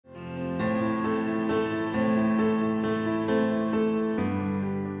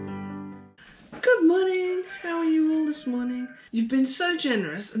this morning. You've been so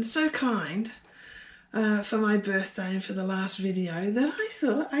generous and so kind for my birthday and for the last video that I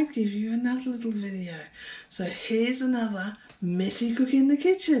thought I'd give you another little video. So here's another messy cook in the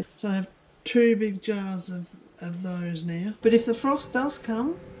kitchen. So I have 2 big jars of those now. But if the frost does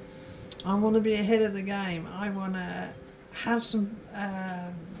come, I want to be ahead of the game. I want to have some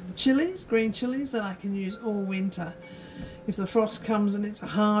chilies, green chilies that I can use all winter. If the frost comes and it's a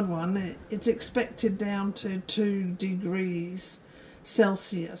hard one, it's expected down to 2 degrees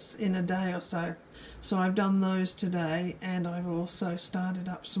Celsius in a day or so. So I've done those today, and I've also started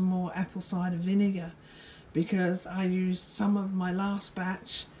up some more apple cider vinegar because I used some of my last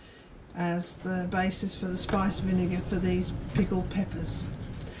batch as the basis for the spice vinegar for these pickled peppers.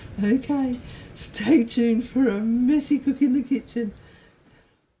 Okay, stay tuned for a messy cook in the kitchen.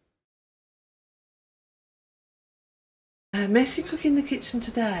 A messy cook in the kitchen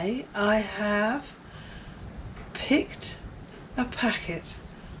today. I have picked a packet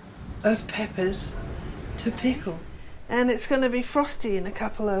of peppers to pickle, and it's going to be frosty in a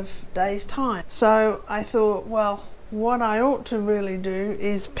couple of days' time. So I thought, well, what I ought to really do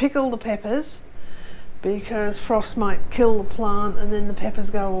is pickle the peppers, because frost might kill the plant and then the peppers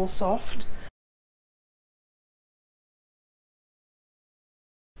go all soft.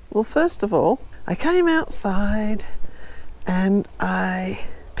 Well, first of all, I came outside and I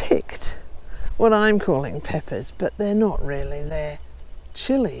picked what I'm calling peppers, but they're not really, they're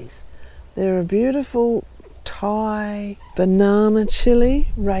chilies. They're a beautiful Thai banana chili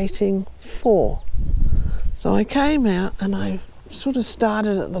rating 4. So I came out and I sort of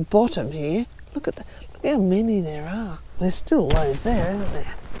started at the bottom here. Look how many there are. There's still loads there, isn't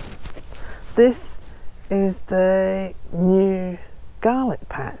there? This is the new garlic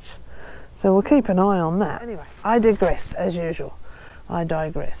patch, so we'll keep an eye on that. Anyway, I digress as usual. I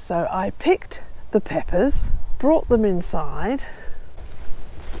digress. So I picked the peppers, brought them inside,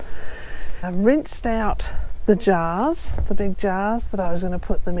 I rinsed out the jars, the big jars that I was going to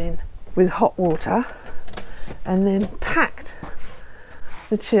put them in with hot water, and then packed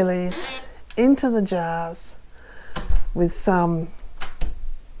the chilies into the jars with some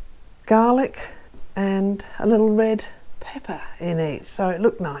garlic and a little red pepper in each, so it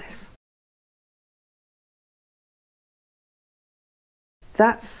looked nice.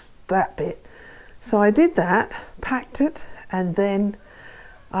 That's that bit. So I did that, packed it, and then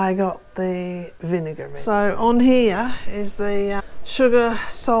I got the vinegar ready. So on here is the sugar,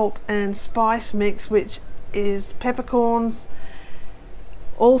 salt and spice mix, which is peppercorns,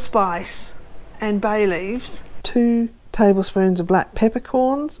 allspice and bay leaves, 2 tablespoons of black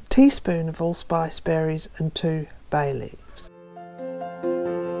peppercorns, a teaspoon of allspice berries and 2 bay leaves.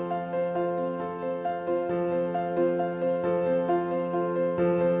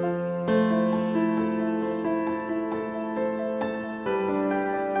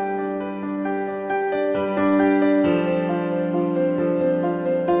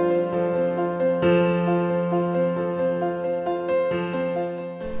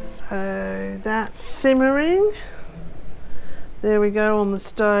 So that's simmering. There we go on the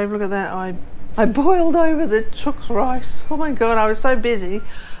stove. Look at that. I boiled over the chook's rice. Oh my god, I was so busy.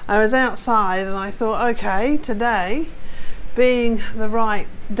 I was outside and I thought, okay, today being the right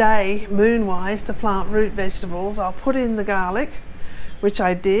day moon-wise to plant root vegetables, I'll put in the garlic, which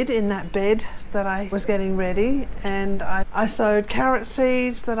I did in that bed that I was getting ready, and I sowed carrot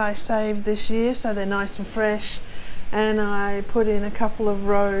seeds that I saved this year so they're nice and fresh, and I put in a couple of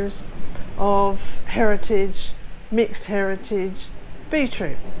rows of mixed heritage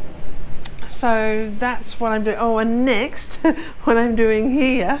beetroot. So that's what I'm doing. Oh, and next what I'm doing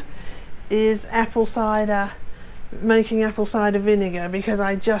here is apple cider, making apple cider vinegar, because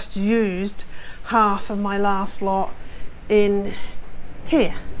I just used half of my last lot in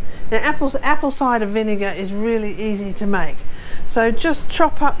here. Now apple cider vinegar is really easy to make. So just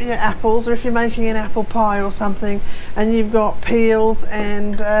chop up your apples, or if you're making an apple pie or something and you've got peels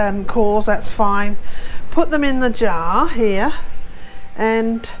and cores, that's fine. Put them in the jar here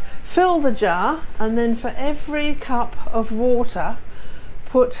and fill the jar, and then for every cup of water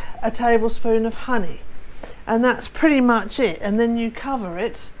put a tablespoon of honey, and that's pretty much it. And then you cover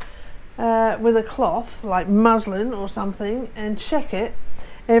it with a cloth like muslin or something and check it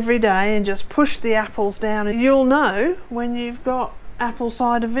every day and just push the apples down, and you'll know when you've got apple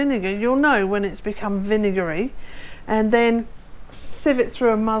cider vinegar. You'll know when it's become vinegary, and then sieve it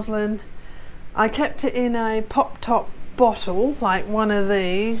through a muslin. I kept it in a pop top bottle, like one of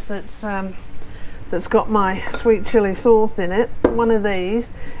these that's got my sweet chili sauce in it, one of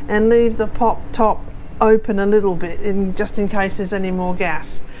these, and leave the pop top open a little bit just in case there's any more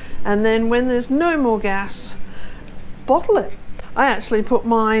gas. And then when there's no more gas, bottle it. I actually put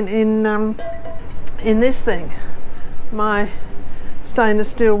mine in this thing, my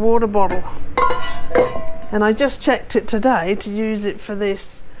stainless steel water bottle, and I just checked it today to use it for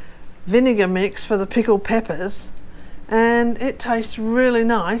this vinegar mix for the pickled peppers, and it tastes really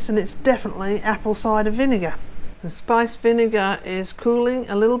nice, and it's definitely apple cider vinegar. The spiced vinegar is cooling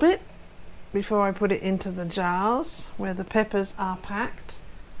a little bit before I put it into the jars where the peppers are packed,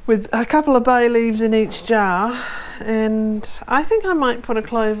 with a couple of bay leaves in each jar, and I think I might put a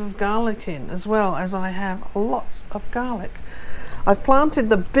clove of garlic in as well, as I have lots of garlic. I've planted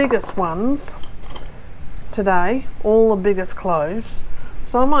the biggest ones today, all the biggest cloves,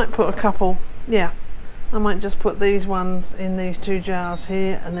 so I might put a couple, yeah, I might just put these ones in these 2 jars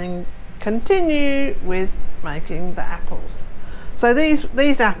here and then continue with making the apples. So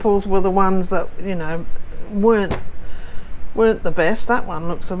these apples were the ones that, you know, weren't the best. That one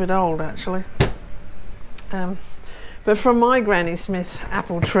looks a bit old actually, but from my Granny Smith's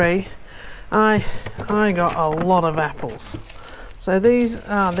apple tree I got a lot of apples. So these,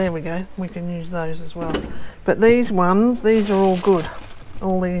 there we go, we can use those as well. But these ones, these are all good.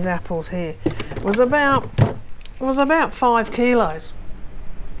 All these apples here was about 5 kilos,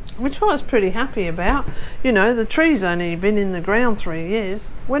 which I was pretty happy about. You know, the tree's only been in the ground 3 years.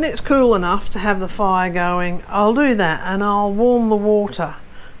 When it's cool enough to have the fire going, I'll do that, and I'll warm the water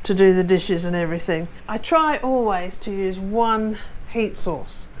to do the dishes and everything. I try always to use one heat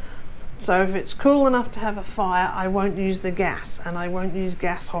source. So if it's cool enough to have a fire, I won't use the gas, and I won't use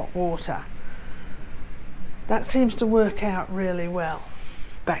gas hot water. That seems to work out really well.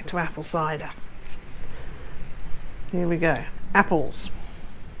 Back to apple cider. Here we go. Apples.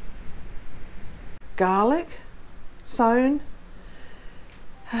 Garlic, sown.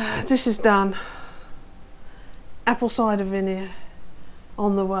 Dish is done. Apple cider vinegar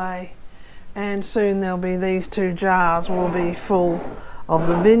on the way, and soon there'll be these 2 jars will be full of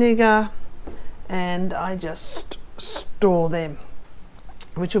the vinegar, and I just store them,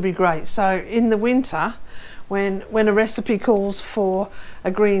 which will be great. So in the winter, when a recipe calls for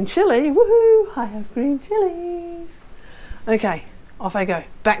a green chilli, woohoo, I have green chilies. Okay, off I go,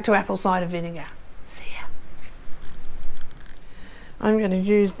 back to apple cider vinegar. See ya. I'm going to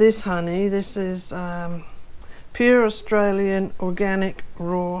use this honey. This is pure Australian organic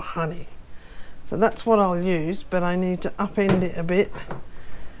raw honey. So that's what I'll use, but I need to upend it a bit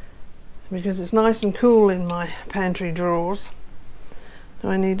because it's nice and cool in my pantry drawers. So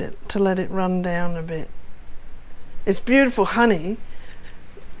I need to let it run down a bit. It's beautiful honey,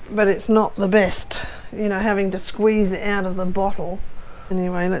 but it's not the best, you know, having to squeeze it out of the bottle.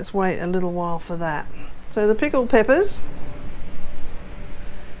 Anyway, let's wait a little while for that. So the pickled peppers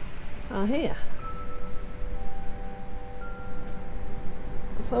are here.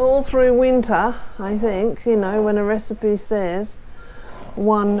 So all through winter, I think, you know, when a recipe says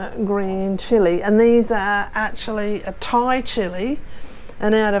 1 green chilli, and these are actually a Thai chilli,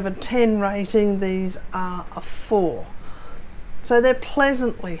 and out of a 10 rating, these are a 4. So they're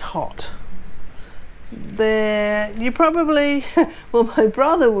pleasantly hot. You probably, well, my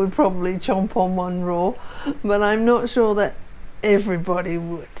brother would probably chomp on one raw, but I'm not sure that everybody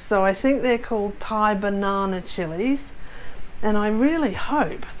would. So I think they're called Thai banana chilies, and I really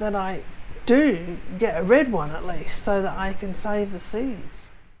hope that I do get a red one at least, so that I can save the seeds.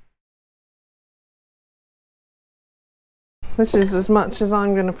 This is as much as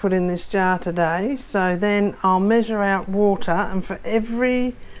I'm going to put in this jar today, so then I'll measure out water, and for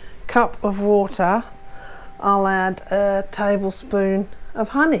every cup of water I'll add a tablespoon of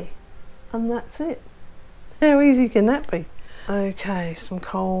honey, and that's it. How easy can that be? Okay, some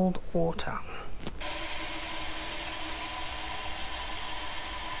cold water.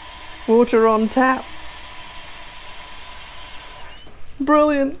 Water on tap.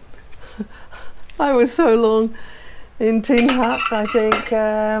 Brilliant. I was so long in Tin Hut, I think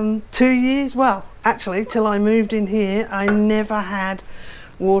 2 years, well actually till I moved in here I never had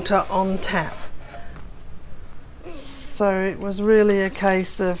water on tap, so it was really a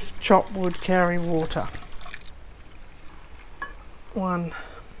case of chop wood, carry water. 1.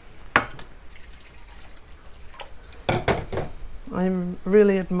 I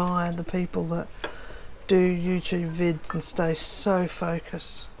really admire the people that do YouTube vids and stay so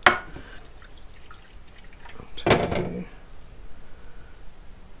focused. 2,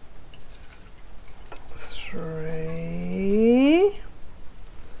 3.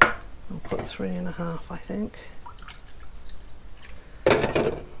 I'll put 3.5, I think.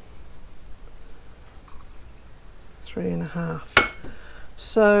 3.5.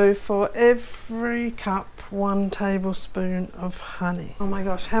 So for every cup, 1 tablespoon of honey. Oh my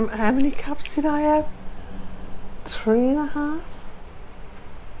gosh, how many cups did I have? 3.5?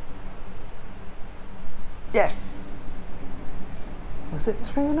 Yes. Was it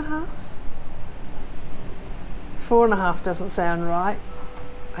 3.5? 4.5 doesn't sound right.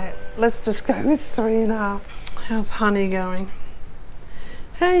 Let's just go with 3.5. How's honey going?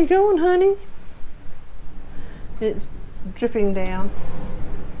 How you going, honey? It's dripping down.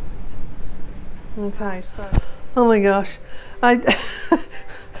 Okay, so... Oh my gosh. I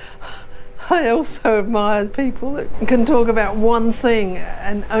also admire people that can talk about one thing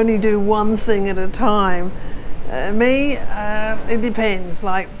and only do one thing at a time. Me, it depends.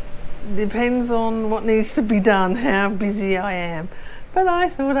 Like, depends on what needs to be done, how busy I am. But I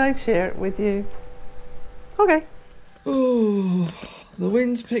thought I'd share it with you. Okay. Oh, the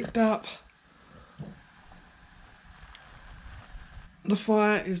wind's picked up. The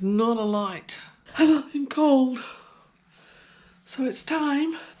fire is not alight. And I'm cold. So it's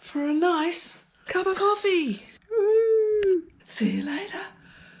time for a nice cup of coffee. Woo. See you later.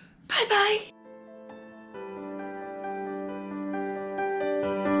 Bye bye.